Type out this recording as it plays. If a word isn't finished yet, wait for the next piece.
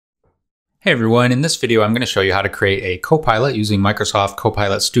Hey everyone, in this video I'm going to show you how to create a Copilot using Microsoft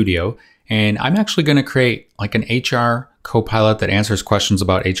Copilot Studio. And I'm actually going to create like an HR Copilot that answers questions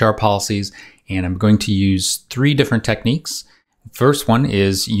about HR policies. And I'm going to use 3 different techniques. First one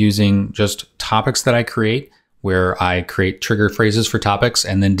is using just topics that I create, where I create trigger phrases for topics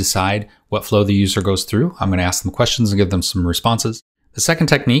and then decide what flow the user goes through. I'm going to ask them questions and give them some responses. The second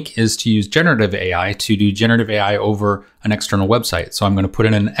technique is to use generative AI to do generative AI over an external website. So I'm going to put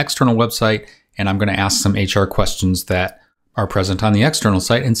in an external website and I'm going to ask some HR questions that are present on the external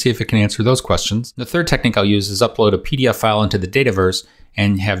site and see if it can answer those questions. The third technique I'll use is upload a PDF file into the Dataverse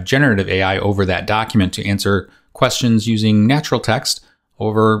and have generative AI over that document to answer questions using natural text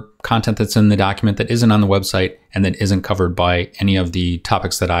over content that's in the document that isn't on the website and that isn't covered by any of the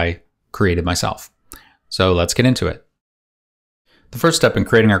topics that I created myself. So let's get into it. The first step in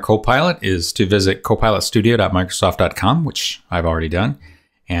creating our Copilot is to visit copilotstudio.microsoft.com, which I've already done.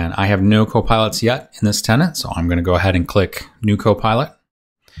 And I have no Copilots yet in this tenant, so I'm going to go ahead and click New Copilot.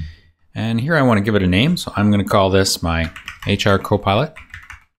 And here I want to give it a name, so I'm going to call this my HR Copilot.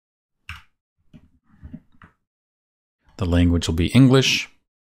 The language will be English.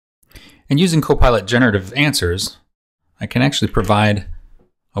 And using Copilot Generative Answers, I can actually provide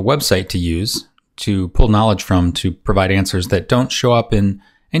a website to use to pull knowledge from to provide answers that don't show up in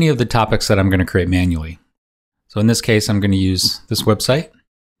any of the topics that I'm going to create manually. So in this case, I'm going to use this website.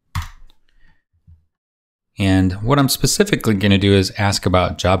 And what I'm specifically going to do is ask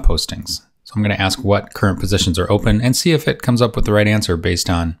about job postings. So I'm going to ask what current positions are open and see if it comes up with the right answer based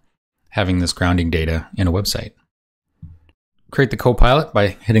on having this grounding data in a website. Create the Copilot by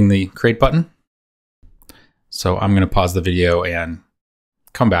hitting the Create button. So I'm going to pause the video and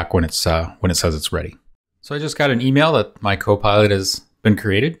come back when it says it's ready. So I just got an email that my Copilot has been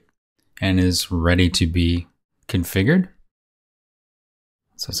created and is ready to be configured.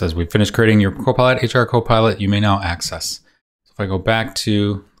 So it says we've finished creating your Copilot, HR Copilot, you may now access. So if I go back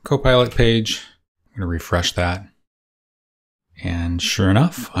to Copilot page, I'm going to refresh that. And sure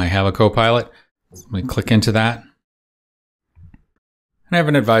enough, I have a Copilot. Let me click into that. And I have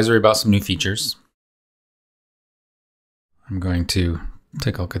an advisory about some new features. I'm going to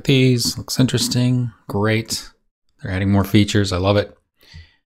take a look at these. Looks interesting. Great. They're adding more features. I love it.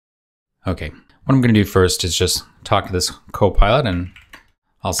 Okay. What I'm going to do first is just talk to this Copilot and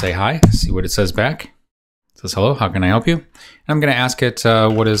I'll say hi, see what it says back. It says, hello, how can I help you? And I'm going to ask it,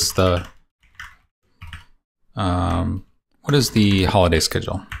 what is the holiday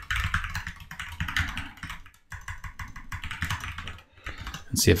schedule?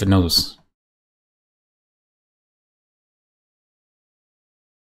 And see if it knows.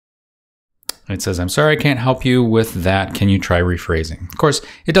 It says, I'm sorry, I can't help you with that. Can you try rephrasing? Of course,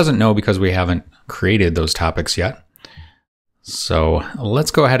 it doesn't know because we haven't created those topics yet. So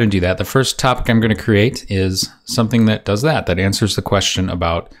let's go ahead and do that. The first topic I'm going to create is something that does that answers the question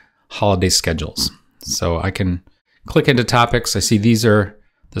about holiday schedules. So I can click into topics. I see these are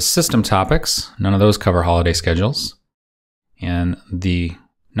the system topics. None of those cover holiday schedules. And the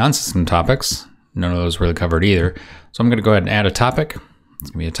non-system topics, none of those really covered either. So I'm going to go ahead and add a topic.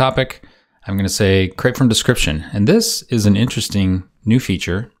 It's going to be a topic. I'm going to say create from description. And this is an interesting new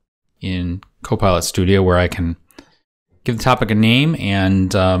feature in Copilot Studio where I can give the topic a name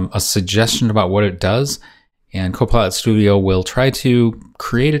and a suggestion about what it does. And Copilot Studio will try to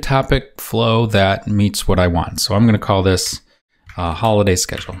create a topic flow that meets what I want. So I'm going to call this holiday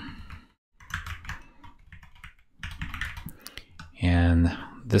schedule. And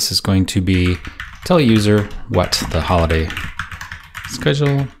this is going to be tell a user what the holiday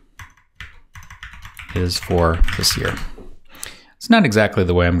schedule is for this year. It's not exactly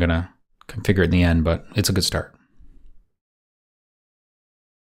the way I'm going to configure it in the end, but it's a good start.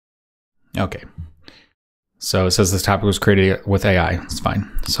 Okay. So it says this topic was created with AI. It's fine.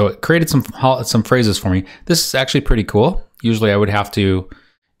 So it created some phrases for me. This is actually pretty cool. Usually I would have to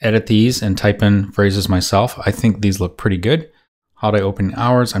edit these and type in phrases myself. I think these look pretty good. Holiday opening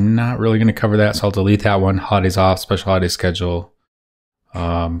hours. I'm not really going to cover that, so I'll delete that one. Holidays off, special holiday schedule.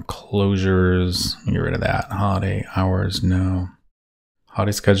 Closures, get rid of that. Holiday hours, no.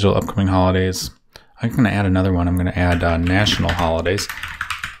 Holiday schedule, upcoming holidays. I'm going to add another one. I'm going to add national holidays.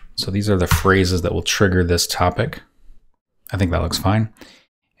 So these are the phrases that will trigger this topic. I think that looks fine.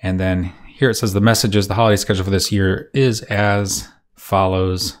 And then here it says the messages, the holiday schedule for this year is as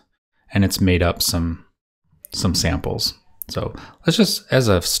follows, and it's made up some samples. So let's just, as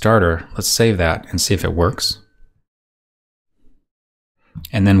a starter, let's save that and see if it works.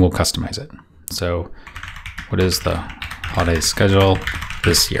 And then we'll customize it. So what is the holiday schedule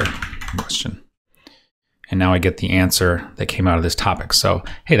this year? Question. And now I get the answer that came out of this topic. So,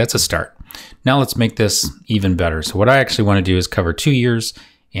 hey, that's a start. Now let's make this even better. So what I actually want to do is cover 2 years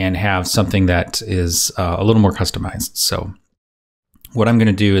and have something that is a little more customized. So what I'm going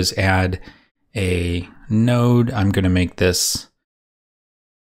to do is add a node. I'm going to make this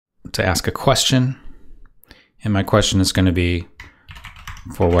to ask a question. And my question is going to be,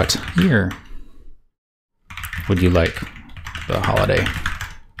 for what year would you like the holiday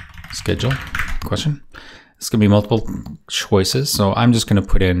schedule? Question. It's going to be multiple choices. So I'm just going to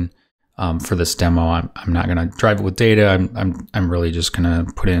put in, for this demo, I'm not going to drive it with data. I'm really just going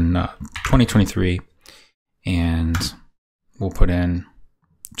to put in 2023, and we'll put in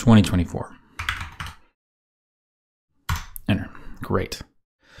 2024. Enter. Great.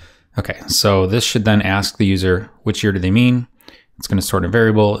 Okay, so this should then ask the user which year do they mean. It's going to sort a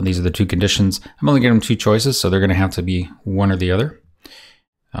variable, and these are the two conditions. I'm only giving them 2 choices, so they're going to have to be one or the other.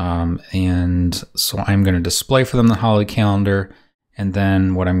 And so I'm going to display for them the holiday calendar, and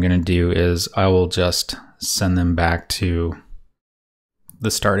then what I'm going to do is I will just send them back to the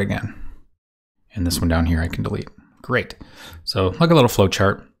start again. And this one down here I can delete. Great. So like a little flow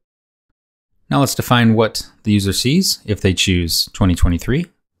chart. Now let's define what the user sees if they choose 2023.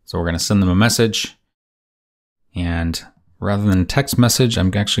 So we're going to send them a message, and rather than text message,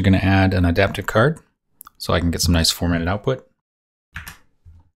 I'm actually going to add an adaptive card so I can get some nice formatted output.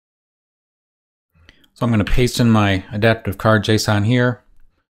 So I'm going to paste in my adaptive card JSON here,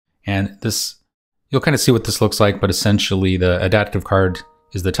 and this, you'll kind of see what this looks like, but essentially the adaptive card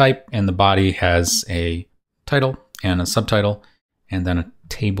is the type, and the body has a title and a subtitle, and then a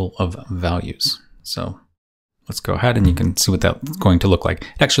table of values. So let's go ahead and you can see what that's going to look like.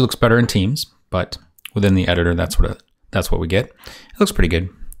 It actually looks better in Teams, but within the editor, that's what we get. It looks pretty good.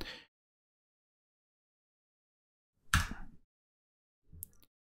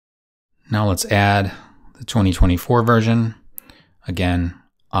 Now let's add the 2024 version. Again,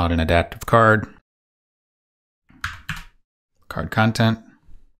 add an adaptive card. Card content.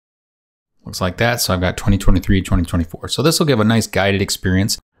 Looks like that. So I've got 2023, 2024. So this will give a nice guided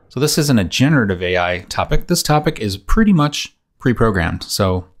experience. So this isn't a generative AI topic. This topic is pretty much pre-programmed.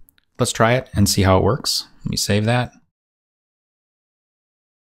 So let's try it and see how it works. Let me save that.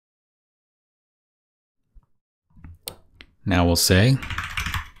 Now we'll say,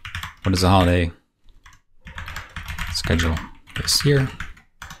 what is the holiday schedule this year?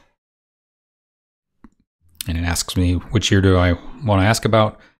 And it asks me, which year do I want to ask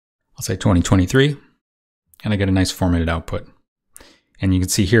about? I'll say 2023, and I get a nice formatted output. And you can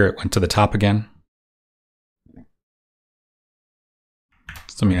see here it went to the top again.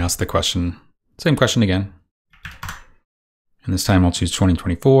 So let me ask the question, same question again. And this time I'll choose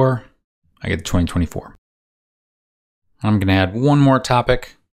 2024. I get 2024. I'm going to add one more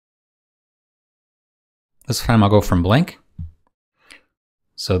topic. This time I'll go from blank.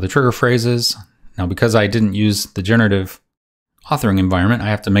 So the trigger phrases, now because I didn't use the generative authoring environment, I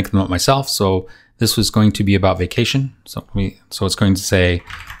have to make them up myself. So this was going to be about vacation. So it's going to say,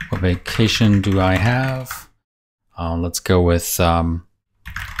 what vacation do I have? Let's go with, can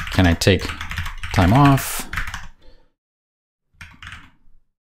I take time off?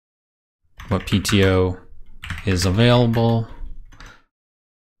 What PTO is available?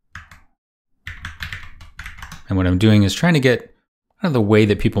 And what I'm doing is trying to get kind of the way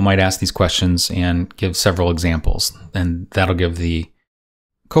that people might ask these questions and give several examples. And that'll give the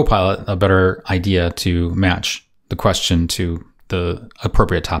Copilot a better idea to match the question to the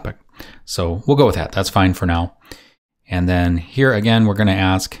appropriate topic. So we'll go with that. That's fine for now. And then here again, we're going to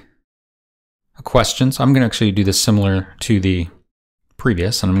ask a question. So I'm going to actually do this similar to the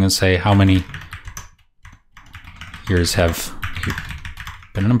previous. And I'm going to say, how many years have you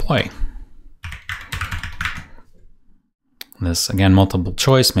been an employee? This, again, multiple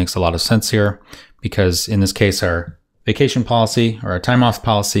choice makes a lot of sense here because in this case, our vacation policy or our time off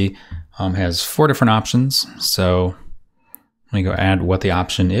policy has 4 different options. So let me go add what the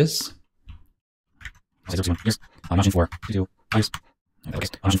option is. Option 4, 2 years.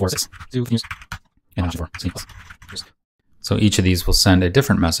 Option 4, 6, 2 years. And option 4, 6 years. So each of these will send a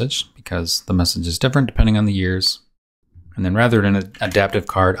different message because the message is different depending on the years. And then rather than an adaptive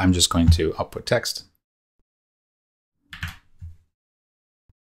card, I'm just going to output text.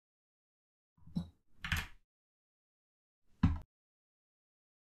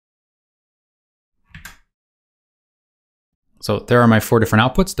 So there are my 4 different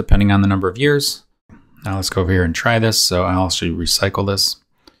outputs depending on the number of years. Now let's go over here and try this. So I'll actually recycle this.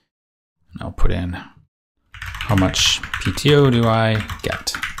 And I'll put in how much PTO do I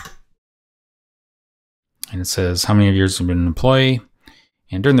get? And it says how many years have been an employee.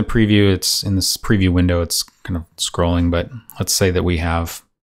 And during the preview, it's in this preview window, it's kind of scrolling, but let's say that we have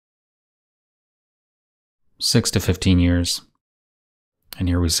 6 to 15 years. And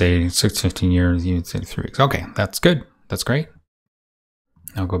here we say 6 to 15 years, you'd say 3 weeks. Okay, that's good. That's great.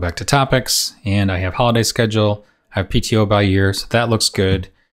 I'll go back to topics, and I have holiday schedule. I have PTO by year, so that looks good.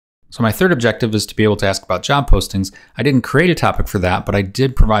 So my third objective is to be able to ask about job postings. I didn't create a topic for that, but I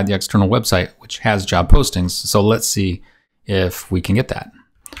did provide the external website, which has job postings. So let's see if we can get that.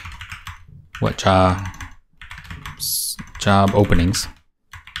 What job openings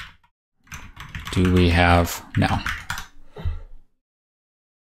do we have now?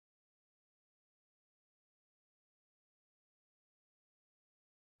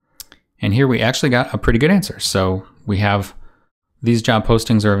 And here we actually got a pretty good answer. So we have these job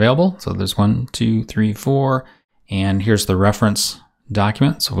postings are available. So there's 1, 2, 3, 4, and here's the reference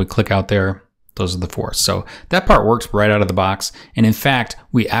document. So if we click out there, those are the 4. So that part works right out of the box. And in fact,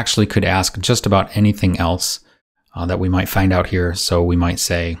 we actually could ask just about anything else that we might find out here. So we might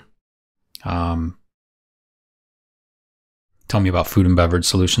say, tell me about food and beverage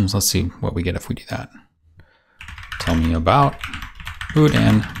solutions. Let's see what we get if we do that. Tell me about food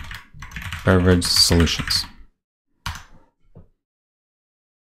and beverage solutions.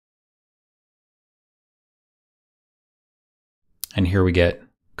 And here we get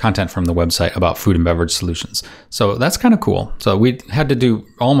content from the website about food and beverage solutions. So that's kind of cool. So we had to do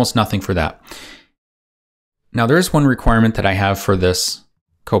almost nothing for that. Now there is one requirement that I have for this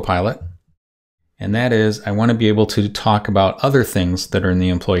Copilot, and that is I want to be able to talk about other things that are in the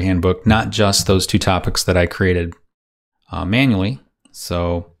employee handbook, not just those 2 topics that I created manually.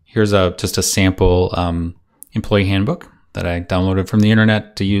 So here's just a sample employee handbook that I downloaded from the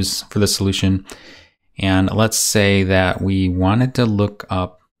internet to use for this solution. And let's say that we wanted to look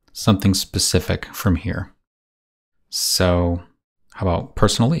up something specific from here. So how about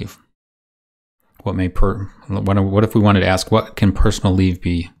personal leave? What if we wanted to ask, what can personal leave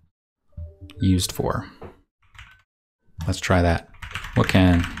be used for? Let's try that. What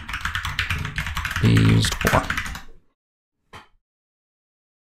can be used for?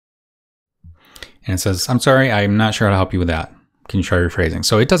 And it says, I'm sorry, I'm not sure how to help you with that. Can you try rephrasing?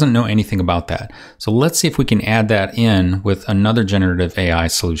 So it doesn't know anything about that. So let's see if we can add that in with another generative AI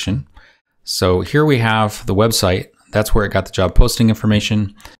solution. So here we have the website. That's where it got the job posting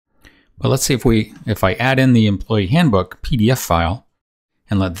information. But let's see if I add in the employee handbook PDF file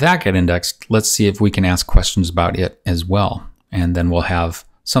and let that get indexed, let's see if we can ask questions about it as well. And then we'll have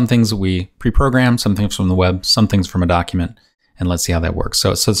some things that we pre-programmed, some things from the web, some things from a document, and let's see how that works.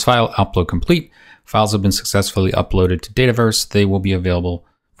 So it says file upload complete. Files have been successfully uploaded to Dataverse. They will be available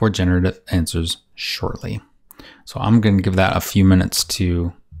for generative answers shortly. So I'm going to give that a few minutes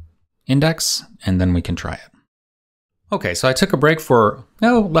to index, and then we can try it. Okay, so I took a break for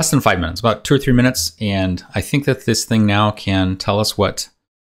less than 5 minutes, about 2 or 3 minutes, and I think that this thing now can tell us what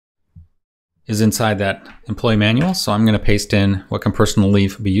is inside that employee manual. So I'm going to paste in what can personal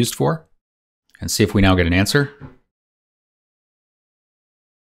leave be used for and see if we now get an answer.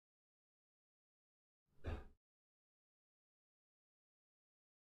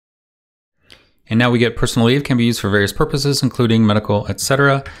 And now we get personal leave can be used for various purposes, including medical,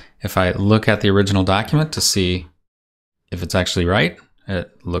 etc. If I look at the original document to see if it's actually right,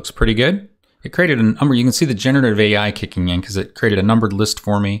 it looks pretty good. It created a number. You can see the generative AI kicking in because it created a numbered list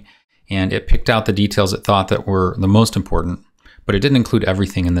for me, and it picked out the details it thought that were the most important, but it didn't include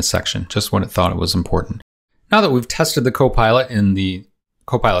everything in this section, just what it thought it was important. Now that we've tested the Copilot in the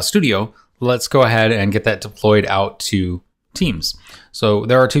Copilot Studio, let's go ahead and get that deployed out to teams. So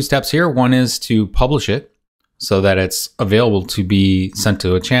there are 2 steps here. One is to publish it so that it's available to be sent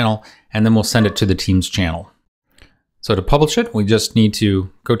to a channel, and then we'll send it to the team's channel. So to publish it, we just need to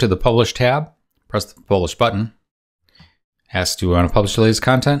go to the Publish tab, press the Publish button. Ask, do we want to publish the latest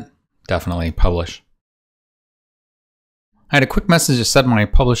content? Definitely publish. I had a quick message that said my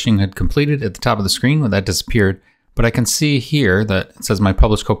publishing had completed at the top of the screen, when that disappeared, but I can see here that it says my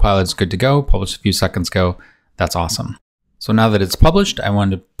published Copilot is good to go, published a few seconds ago. That's awesome. So now that it's published, I want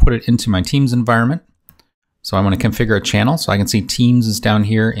to put it into my Teams environment. So I want to configure a channel. So I can see Teams is down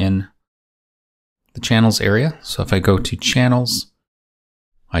here in the channels area. So if I go to channels,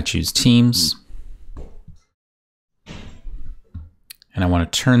 I choose Teams. And I want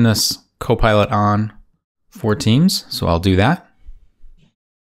to turn this Copilot on for Teams. So I'll do that.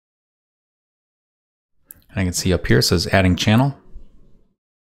 And I can see up here it says adding channel.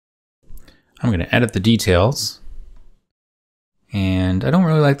 I'm going to edit the details. And I don't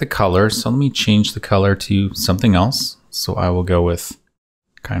really like the color, so let me change the color to something else. So I will go with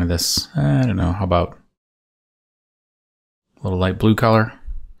kind of this, I don't know, how about a little light blue color.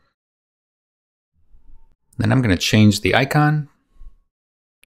 Then I'm going to change the icon.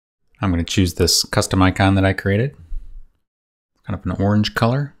 I'm going to choose this custom icon that I created. Kind of an orange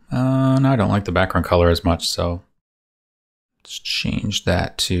color. No, I don't like the background color as much, so let's change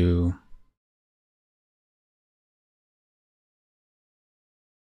that to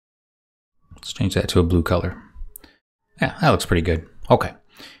a blue color. Yeah, that looks pretty good. Okay.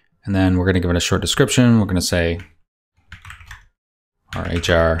 And then we're going to give it a short description. We're going to say our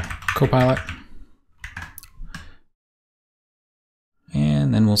HR Copilot.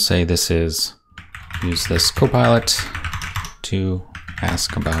 And then we'll say use this Copilot to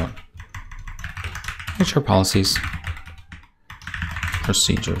ask about HR policies,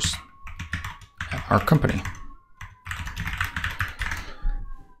 procedures at our company.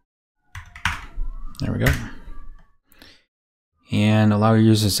 There we go. And allow your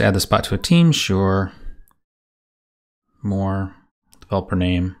users to add the spot to a team. Sure. More. Developer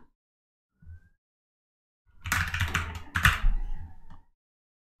name.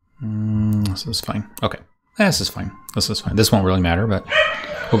 This is fine. Okay. This is fine. This is fine. This won't really matter, but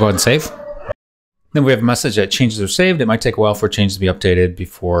we'll go ahead and save. Then we have a message that changes are saved. It might take a while for changes to be updated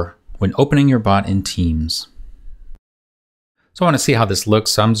when opening your bot in Teams. So I want to see how this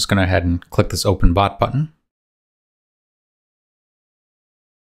looks. So I'm just going to go ahead and click this Open Bot button.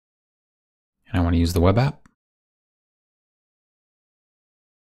 And I want to use the web app.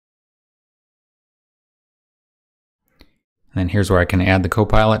 And then here's where I can add the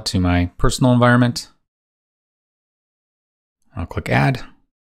Copilot to my personal environment. I'll click Add.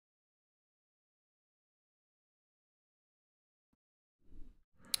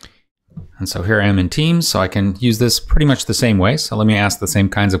 And so here I am in Teams, so I can use this pretty much the same way. So let me ask the same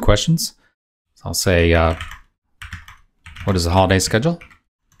kinds of questions. So I'll say, what is the holiday schedule?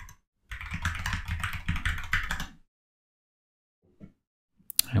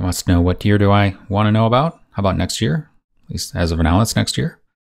 It wants to know, what year do I want to know about? How about next year? At least as of now, it's next year.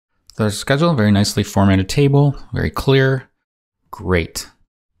 The schedule, very nicely formatted table, very clear. Great.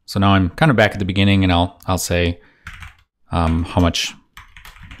 So now I'm kind of back at the beginning, and I'll say, how much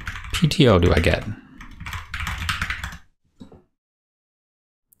PTO do I get?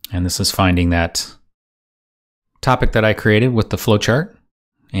 And this is finding that topic that I created with the flowchart,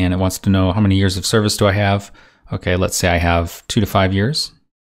 and it wants to know how many years of service do I have. Okay, let's say I have 2 to 5 years.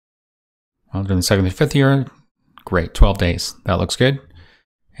 Well, during the 2nd to 5th year, great, 12 days. That looks good.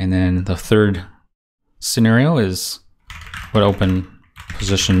 And then the third scenario is, what open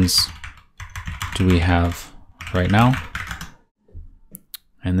positions do we have right now?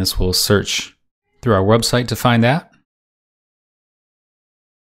 And this will search through our website to find that.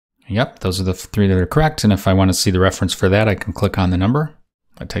 Yep, those are the 3 that are correct. And if I want to see the reference for that, I can click on the number.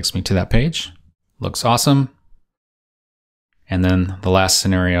 That takes me to that page. Looks awesome. And then the last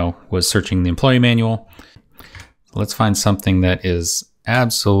scenario was searching the employee manual. Let's find something that is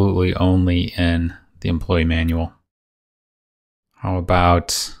absolutely only in the employee manual. How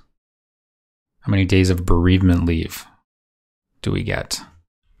about, how many days of bereavement leave do we get?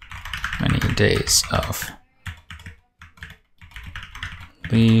 How many days of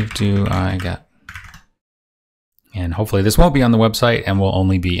leave do I get? And hopefully this won't be on the website and will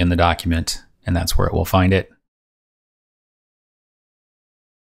only be in the document, and that's where it will find it.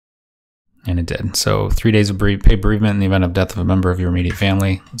 And it did. So 3 days of paid bereavement in the event of death of a member of your immediate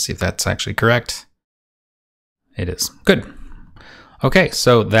family. Let's see if that's actually correct. It is. Good. Okay,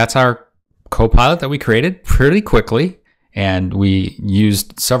 so that's our Copilot that we created pretty quickly. And we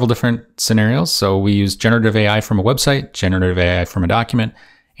used several different scenarios. So we used generative AI from a website, generative AI from a document,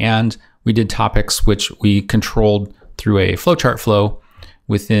 and we did topics which we controlled through a flowchart flow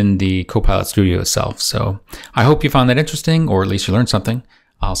within the Copilot Studio itself. So I hope you found that interesting, or at least you learned something.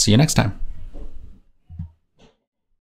 I'll see you next time.